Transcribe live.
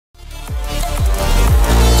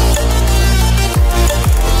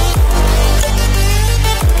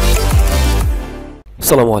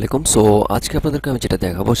আসসালামু আলাইকুম। সো আজকে আপনাদেরকে আমি যেটা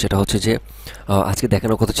দেখাবো সেটা হচ্ছে যে আজকে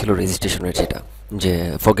দেখানোর কথা ছিল রেজিস্ট্রেশনের যেটা যে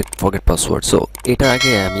ফরগেট পাসওয়ার্ড। সো এটা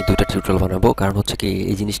আগে আমি দুইটা টিউটোরিয়াল বানাবো, কারণ হচ্ছে কি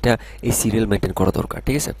এই জিনিসটা এই সিরিয়াল মেনটেন করা দরকার,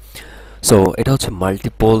 ঠিক আছে? সো এটা হচ্ছে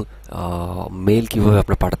মাল্টিপল মেল কীভাবে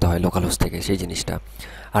আপনার পাঠাতে হয় লোকাল হোস্ট থেকে, সেই জিনিসটা।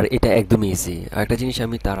 আর এটা একদমই ইজি। আর একটা জিনিস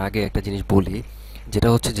আমি তার আগে একটা জিনিস বলি, যেটা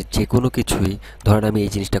হচ্ছে যে যে কোনো কিছুই ধরেন আমি এই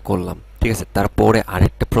জিনিসটা করলাম, ঠিক আছে, তারপরে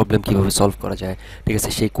আরেকটা প্রবলেম কীভাবে সলভ করা যায়, ঠিক আছে,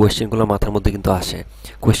 সেই কোয়েশ্চেনগুলো মাথার মধ্যে কিন্তু আসে।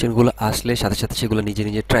 কোয়েশ্চেনগুলো আসলে সাথে সাথে সেগুলো নিজে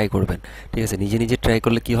নিজে ট্রাই করবেন, ঠিক আছে? নিজে নিজে ট্রাই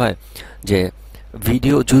করলে কি হয় যে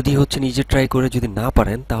ভিডিও যদি হচ্ছে নিজে ট্রাই করে যদি না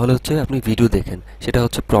পারেন, তাহলে হচ্ছে আপনি ভিডিও দেখেন, সেটা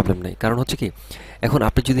হচ্ছে প্রবলেম নেই। কারণ হচ্ছে কি এখন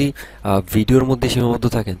আপনি যদি ভিডিওর মধ্যে সীমাবদ্ধ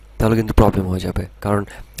থাকেন তাহলে কিন্তু প্রবলেম হয়ে যাবে, কারণ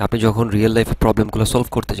আপনি যখন রিয়েল লাইফে প্রবলেমগুলো সলভ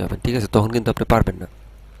করতে যাবেন, ঠিক আছে, তখন কিন্তু আপনি পারবেন না।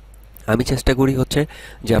 আমি চেষ্টা করি হচ্ছে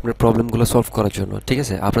যে আপনার প্রবলেমগুলো সলভ করার জন্য, ঠিক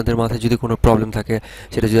আছে? আপনাদের মাথায় যদি কোনো প্রবলেম থাকে,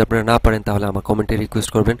 সেটা যদি আপনারা না পারেন, তাহলে আমার কমেন্টে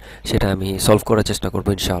রিকোয়েস্ট করবেন, সেটা আমি সলভ করার চেষ্টা করবো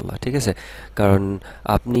ইনশাআল্লাহ, ঠিক আছে? কারণ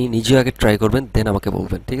আপনি নিজেও আগে ট্রাই করবেন, দেন আমাকে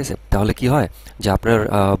বলবেন, ঠিক আছে? তাহলে কি হয় যে আপনার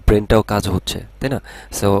ব্রেনটাও কাজ হচ্ছে, তাই না?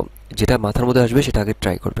 সো যেটা মাথার মধ্যে আসবে সেটা আগে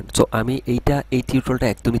ট্রাই করবেন। সো আমি এই টিউটোরিয়ালটা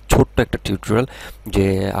একদমই ছোট্ট একটা টিউটোরিয়াল, যে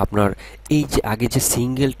আপনার এই যে আগে যে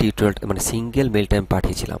সিঙ্গেল টিউটোরিয়াল মানে সিঙ্গেল মেলটা আমি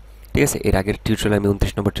পাঠিয়েছিলাম, ঠিক আছে, এর আগের টিউটোরিয়ালে আমি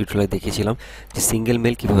 29 নম্বর টিউটোরিয়ালে দেখিয়েছিলাম যে সিঙ্গেল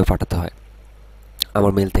মেল কীভাবে পাঠাতে হয়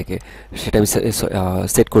আমার মেল থেকে, সেটা আমি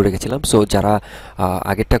সেট করে রেখেছিলাম। সো যারা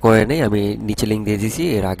আগেরটা করে নেই, আমি নিচে লিঙ্ক দিয়ে দিয়েছি,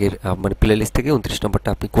 এর আগের মানে প্লে লিস্ট থেকে 29 নম্বরটা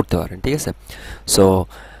আপনি করতে পারেন, ঠিক আছে? সো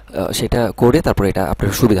সেটা করে তারপরে এটা আপনার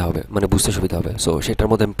সুবিধা হবে, মানে বুঝতে সুবিধা হবে। সো সেটার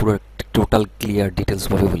মধ্যে আমি পুরো টোটাল ক্লিয়ার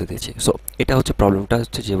ডিটেলসভাবে বলে দিয়েছি। সো এটা হচ্ছে প্রবলেমটা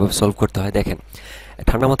হচ্ছে যেভাবে সলভ করতে হয়। দেখেন,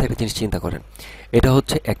 ঠান্ডা মাথায় একটা জিনিস চিন্তা করেন, এটা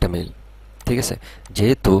হচ্ছে একটা মেল, ঠিক আছে?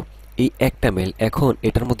 যেহেতু এই একটা মেল, এখন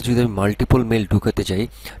এটার মধ্যে যদি আমি মাল্টিপল মেল ঢুকাতে যাই,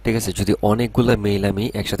 ঠিক আছে, যদি অনেকগুলো মেল আমি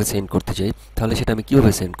একসাথে সেন্ড করতে যাই, তাহলে সেটা আমি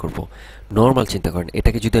কীভাবে সেন্ড করব? নর্মাল চিন্তা করেন,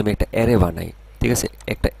 এটাকে যদি আমি একটা অ্যারে বানাই, ঠিক আছে,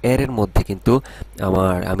 একটা অ্যারের মধ্যে কিন্তু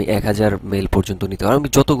আমি 1000 মেল পর্যন্ত নিতে পারবো, আমি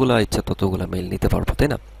যতগুলো ইচ্ছা ততগুলো মেল নিতে পারবো, তাই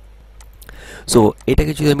না? সো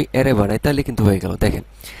এটাকে যদি আমি অ্যারে বানাই তাহলে কিন্তু হয়ে গেল। দেখেন,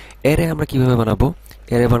 অ্যারে আমরা কিভাবে বানাবো?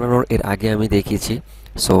 অ্যারে বানানোর এর আগে আমি দেখিয়েছি।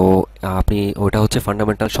 সো আপনি ওটা হচ্ছে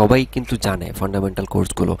ফান্ডামেন্টাল, সবাই কিন্তু জানে ফান্ডামেন্টাল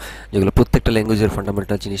কোর্সগুলো, যেগুলো প্রত্যেকটা ল্যাঙ্গুয়েজের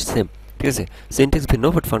ফান্ডামেন্টাল জিনিস সেম, ঠিক আছে? সিনট্যাক্স ভিন্ন,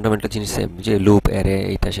 বাট ফান্ডামেন্টাল জিনিস সেম, যে লুপ, অ্যারে,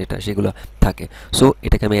 এটা সেটা সেগুলো থাকে। সো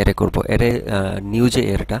এটাকে আমি অ্যারে করবো। অ্যারে নিউ যে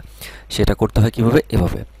অ্যারেটা, সেটা করতে হয় কীভাবে?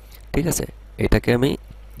 এভাবে, ঠিক আছে? এটাকে আমি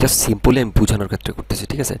জাস্ট সিম্পলি আমি বোঝানোর ক্ষেত্রে করতেছি,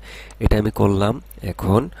 ঠিক আছে? এটা আমি করলাম।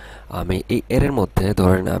 এখন আমি এই অ্যারের মধ্যে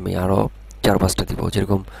ধরেন আমি আরও 4-5টা দিব,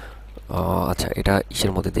 যেরকম আচ্ছা, এটা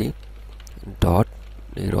ইসের মধ্যে দিই,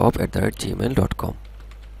 nirob@gmail.com।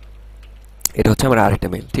 এটা হচ্ছে আমার আরেকটা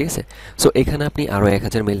মেল, ঠিক আছে? সো এখানে আপনি আরও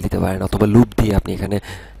 1000 মেল দিতে পারেন, অথবা লুপ দিয়ে আপনি এখানে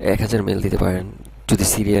 1000 মেল দিতে পারেন, যদি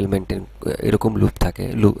সিরিয়াল মেনটেন এরকম লুপ থাকে,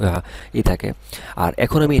 থাকে। আর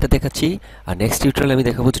এখন আমি এটা দেখাচ্ছি, আর নেক্সট টিউটোরিয়ালে আমি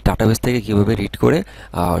দেখাবো যে ডাটাবেস থেকে কীভাবে রিড করে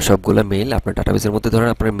সবগুলো মেল আপনার ডাটাবেসের মধ্যে ধরেন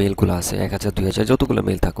আপনার মেলগুলো আছে 1000, 2000, যতগুলো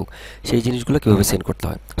মেল থাকুক, সেই জিনিসগুলো কীভাবে সেন্ড করতে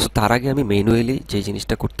হয়। সো তার আগে আমি ম্যানুয়ালি যে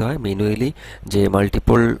জিনিসটা করতে হয়, ম্যানুয়ালি যে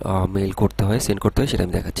মাল্টিপল মেল করতে হয়, সেন্ড করতে হয়, সেটা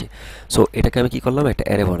আমি দেখাচ্ছি। সো এটাকে আমি কী করলাম? একটা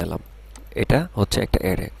অ্যারে বানালাম। এটা হচ্ছে একটা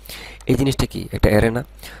অ্যারে। এই জিনিসটা কি একটা অ্যারে না?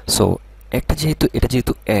 সো এটা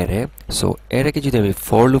যেহেতু অ্যারে, সো অ্যারেকে যদি আমি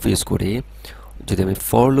ফর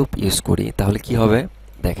লুপ ইউজ করি, তাহলে কি হবে?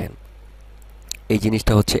 দেখেন, এই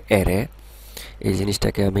জিনিসটা হচ্ছে অ্যারে, এই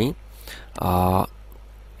জিনিসটাকে আমি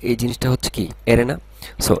এই জিনিসটা হচ্ছে কি অ্যারে না?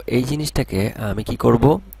 সো এই জিনিসটাকে আমি কি করব?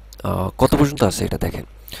 কত পর্যন্ত আছে এটা দেখেন।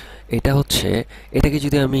 এটা হচ্ছে, এটাকে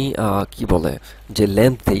যদি আমি কি বলে যে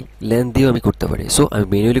লেন্থ দিয়েও আমি করতে পারি। সো আমি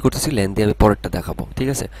ম্যানুয়ালি করতেছি, লেন্থ দিয়ে আমি পরেরটা দেখাবো, ঠিক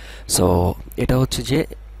আছে? সো এটা হচ্ছে যে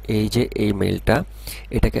এই মেইলটা,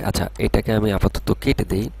 এটাকে আমি আপাতত কেটে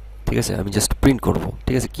দিই, ঠিক আছে? আমি জাস্ট প্রিন্ট করব,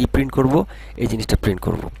 ঠিক আছে? কি প্রিন্ট করব? এই জিনিসটা প্রিন্ট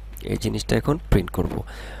করব। এই জিনিসটা এখন প্রিন্ট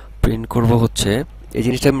করব হচ্ছে এই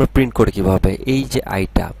জিনিসটা আমরা প্রিন্ট করে কীভাবে? এই যে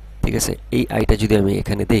আইটা, ঠিক আছে, এই আইটা যদি আমি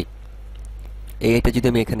এখানে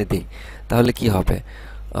দিই, তাহলে কি হবে?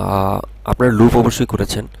 আপনারা লুপ অবশ্যই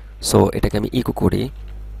করেছেন। সো এটাকে আমি ইকো করি,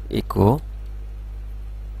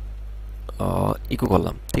 ইকো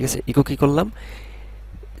করলাম, ঠিক আছে? ইকো কি করলাম?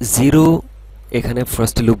 0, এখানে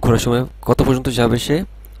ফার্স্টে লুপ ঘোরার সময় কত পর্যন্ত যাবে সে?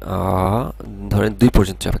 ধরেন 2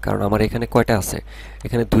 পর্যন্ত যাবে, কারণ আমার এখানে কয়টা আছে?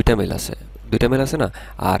 এখানে 2টা মেল আছে না?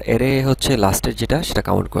 আর এরে হচ্ছে লাস্টের যেটা, সেটা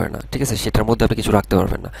কাউন্ট করে না, ঠিক আছে? সেটার মধ্যে আপনি কিছু রাখতে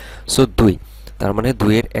পারবেন না। সো 2, তার মানে 2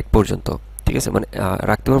 এর 1 পর্যন্ত, ঠিক আছে? মানে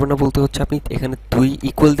রাখতে পারবেন না বলতে হচ্ছে আপনি এখানে 2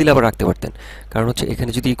 ইকুয়াল দিলে আবার রাখতে পারতেন, কারণ হচ্ছে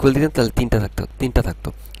এখানে যদি ইকুয়াল দিতেন তাহলে 3টা থাকতো,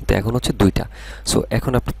 কিন্তু এখন হচ্ছে 2টা। সো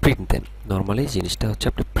এখন আপনি প্রিন্ট দেন, নর্মালি জিনিসটা হচ্ছে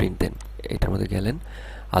আপনি প্রিন্ট দেন, এটার মধ্যে গেলেন।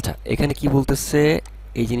 আচ্ছা, এখানে কি বলতেছে?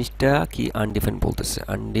 এই জিনিসটা কি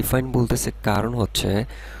আনডিফাইন্ড বলতেছে, কারণ হচ্ছে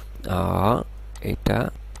এটা,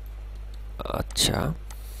 আচ্ছা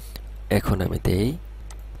এখন আমি দেই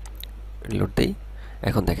রিলোড দেই,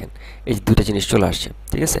 এখন দেখেন এই যে দুইটা জিনিস চলে আসছে,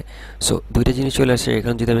 ঠিক আছে। সো দুইটা জিনিস চলে আসছে।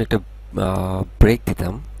 এখন যদি আমি একটা ব্রেক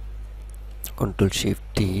দিতাম, কন্ট্রোল শিফট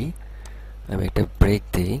ডি, আমি একটা ব্রেক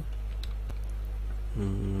দিই,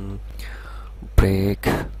 ব্রেক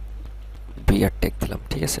বিআর ট্যাগ দিলাম,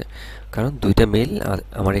 ঠিক আছে, কারণ দুইটা মেল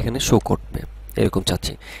আমার এখানে শো করবে এরকম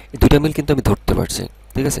চাচ্ছি। এই দুইটা মেল কিন্তু আমি ধরতে পারছি,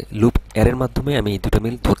 ঠিক আছে, লুপ এর মাধ্যমে আমি এই দুইটা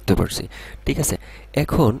মেল ধরতে পারছি, ঠিক আছে।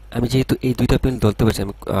 এখন আমি যেহেতু এই দুইটা মেল ধরতে পারছি,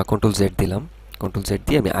 আমি কন্ট্রোল জেড দিলাম, কন্ট্রোল জেড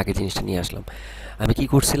দিয়ে আমি আগে জিনিসটা নিয়ে আসলাম। আমি কি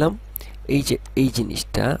করছিলাম, এই যে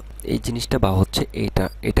এই জিনিসটা বা হচ্ছে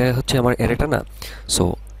এটা হচ্ছে আমার অ্যারেটা না। সো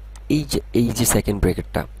এই যে সেকেন্ড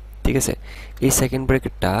ব্র্যাকেটটা, ঠিক আছে, এই সেকেন্ড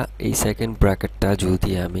ব্র্যাকেটটা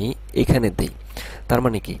যদি আমি এখানে দেই, তার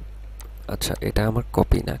মানে কি, আচ্ছা এটা আমার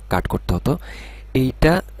কপি না, কাট করতে হতো।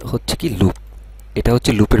 এইটা হচ্ছে কি লুপ, এটা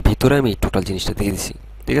হচ্ছে লুপের ভিতরে আমি টোটাল জিনিসটা দিয়ে দিছি,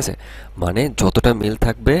 ঠিক আছে। মানে যতটা মেল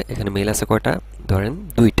থাকবে, এখানে মেল আছে কয়টা, ধরেন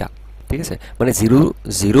দুইটা, ঠিক আছে, মানে 0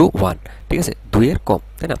 0 1, ঠিক আছে, 2 এর কম,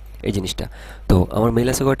 তাই না এই জিনিসটা। তো আমার মেল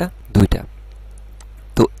আছে কয়টা, দুইটা।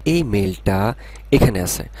 তো এই মেলটা এখানে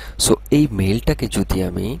আছে। সো এই মেলটাকে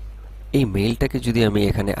যদি আমি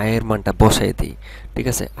এখানে আয়ের মানটা বসাই দিই, ঠিক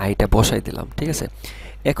আছে, আইটা বসাই দিলাম, ঠিক আছে।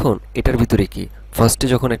 এখন এটার ভিতরে কি, ফার্স্টে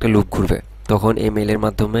যখন একটা লুপ ঘুরবে তখন এই মেলের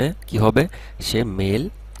মাধ্যমে কি হবে, সে মেল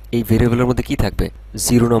এই ভেরিয়েবলের মধ্যে কি থাকবে,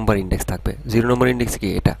 0 নম্বর ইন্ডেক্স থাকবে। 0 নম্বর ইন্ডেক্স কি,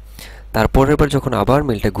 এটা। তারপরের বার যখন আবার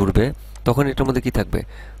মেলটা ঘুরবে তখন এটার মধ্যে কি থাকবে,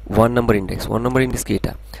 1 নম্বর ইন্ডেক্স। 1 নম্বর ইন্ডেক্স কি,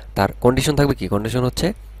 এটা। তার কন্ডিশন থাকবে কি, কন্ডিশন হচ্ছে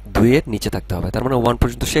 2 এর নিচে থাকতে হবে, তার মানে 1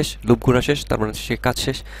 পর্যন্ত শেষ, লুপ ঘোরা শেষ, তার মানে সে কাজ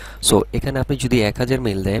শেষ। সো এখানে আপনি যদি 1000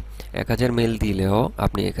 মেল দেয়, 1000 মেল দিলেও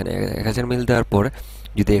আপনি এখানে 1000 মেল দেওয়ার পর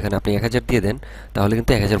যদি এখানে আপনি 1000 দিয়ে দেন, তাহলে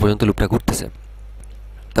কিন্তু 1000 পর্যন্ত লুপটা ঘুরতেছে।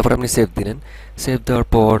 তারপর আপনি সেভ দিলেন, সেভ দেওয়ার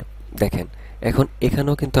পর দেখেন এখন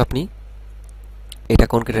এখানেও কিন্তু আপনি এটা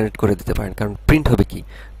কনক্যাটেনেট করে দিতে পারেন, কারণ প্রিন্ট হবে কি,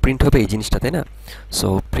 প্রিন্ট হবে এই জিনিসটা, তাই না। সো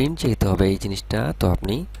প্রিন্ট যেহেতু হবে এই জিনিসটা, তো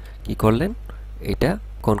আপনি কি করলেন, এটা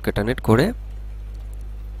কনক্যাটেনেট করে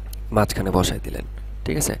মাঝখানে বসাই দিলেন,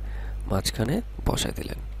 ঠিক আছে, মাঝখানে বসাই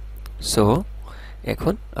দিলেন। সো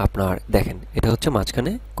এখন আপনার দেখেন এটা হচ্ছে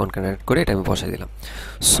মাঝখানে কনক্যাটেনেট করে এটা আমি বসাই দিলাম।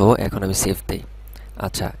 সো এখন আমি সেভ দেই।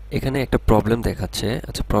 আচ্ছা এখানে একটা প্রবলেম দেখাচ্ছে।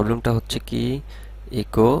 আচ্ছা প্রবলেমটা হচ্ছে কি,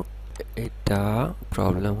 ইকো, এটা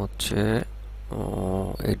প্রবলেম হচ্ছে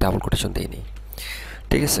এই ডাবল কোটেশন দেইনি,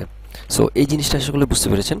 ঠিক আছে। সো এই জিনিসটা আসলে বুঝতে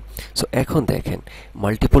পেরেছেন। সো এখন দেখেন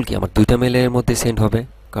মাল্টিপল কি, আমার দুইটা মেলের মধ্যে সেন্ড হবে,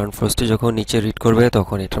 কারণ ফার্স্টে যখন নিচে রিড করবে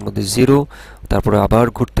তখন এটার মধ্যে 0, তারপরে আবার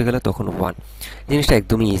ঘুরতে গেলে তখন 1। জিনিসটা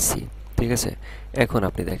একদমই ইজি, ঠিক আছে। এখন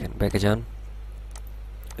আপনি দেখেন ব্যাকে যান,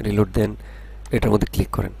 রিলোড দেন, এটার মধ্যে ক্লিক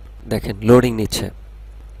করেন, দেখেন লোডিং নিচ্ছে।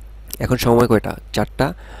 এখন সময় কয়টা,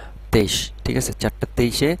 4:23, ঠিক আছে,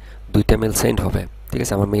 4:23-এ দুইটা মেল সেন্ড হবে, ঠিক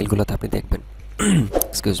আছে। আমার মেলগুলোতে আপনি দেখবেন,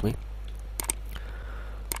 এক্সকিউজ মি,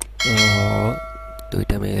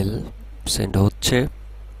 দুইটা মেল সেন্ড হচ্ছে।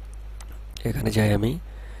 এখানে যাই আমি,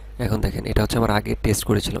 এখন দেখেন এটা হচ্ছে আমার আগে টেস্ট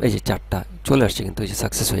করেছিলাম, এই যে 4টা চলে আসছে, কিন্তু এই যে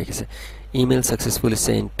সাকসেস হয়ে গেছে, ইমেল সাকসেসফুলি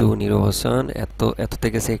সেন্ড টু নীরব হাসান, এততে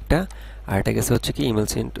গেছে একটা, আর এটা গেছে হচ্ছে কি ইমেল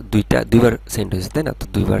সেন্ড, দুইবার সেন্ড হয়েছে, তাই না, তো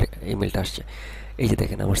দুইবার ইমেলটা আসছে। এই যে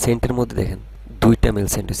দেখেন আমার সেন্টের মধ্যে দেখেন দুইটা মেল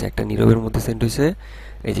সেন্ড হয়েছে, একটা নীরবের মধ্যে সেন্ড হয়েছে,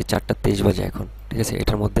 এই যে 4:23 বাজে এখন, ঠিক আছে,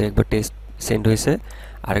 এটার মধ্যে একবার টেস্ট সেন্ড হয়েছে,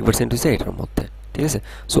 আরেকবার সেন্ড হয়েছে এটার মধ্যে, ঠিক আছে।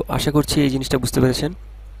 সো আশা করছি এই জিনিসটা বুঝতে পেরেছেন।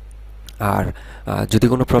 আর যদি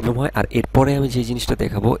কোনো প্রবলেম হয়, আর এরপরে আমি যে জিনিসটা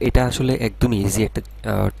দেখাবো এটা আসলে একদমই ইজি একটা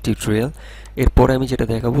টিউটোরিয়াল। এরপরে আমি যেটা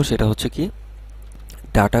দেখাবো সেটা হচ্ছে কি,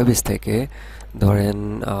 ডাটাবেস থেকে ধরেন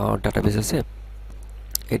ডাটাবেস আছে,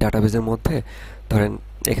 এই ডাটাবেসের মধ্যে ধরেন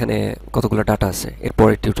এখানে কতগুলো ডাটা আছে,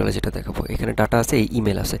 এরপরের টিউটোরিয়ালে যেটা দেখাবো এখানে ডাটা আছে, এই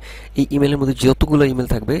ইমেল আছে, এই ইমেলের মধ্যে যতগুলো ইমেল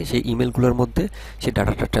থাকবে সেই ইমেলগুলোর মধ্যে সে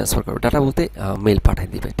ডাটাটা ট্রান্সফার করবে, ডাটা বলতে মেল পাঠিয়ে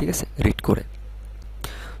দিবে, ঠিক আছে, রিড করে।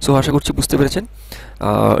 সো আশা করছি বুঝতে পেরেছেন।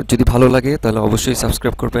 যদি ভালো লাগে তাহলে অবশ্যই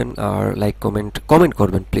সাবস্ক্রাইব করবেন, আর লাইক কমেন্ট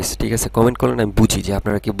করবেন প্লিজ, ঠিক আছে। কমেন্ট করলে আমি বুঝি যে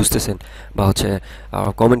আপনারা কি বুঝতেছেন, বা হচ্ছে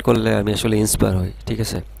কমেন্ট করলে আমি আসলে ইন্সপায়ার হই, ঠিক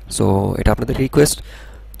আছে। সো এটা আপনাদের রিকোয়েস্ট,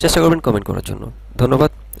 চেষ্টা করবেন কমেন্ট করার জন্য।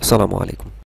 ধন্যবাদ, আসসালামু আলাইকুম।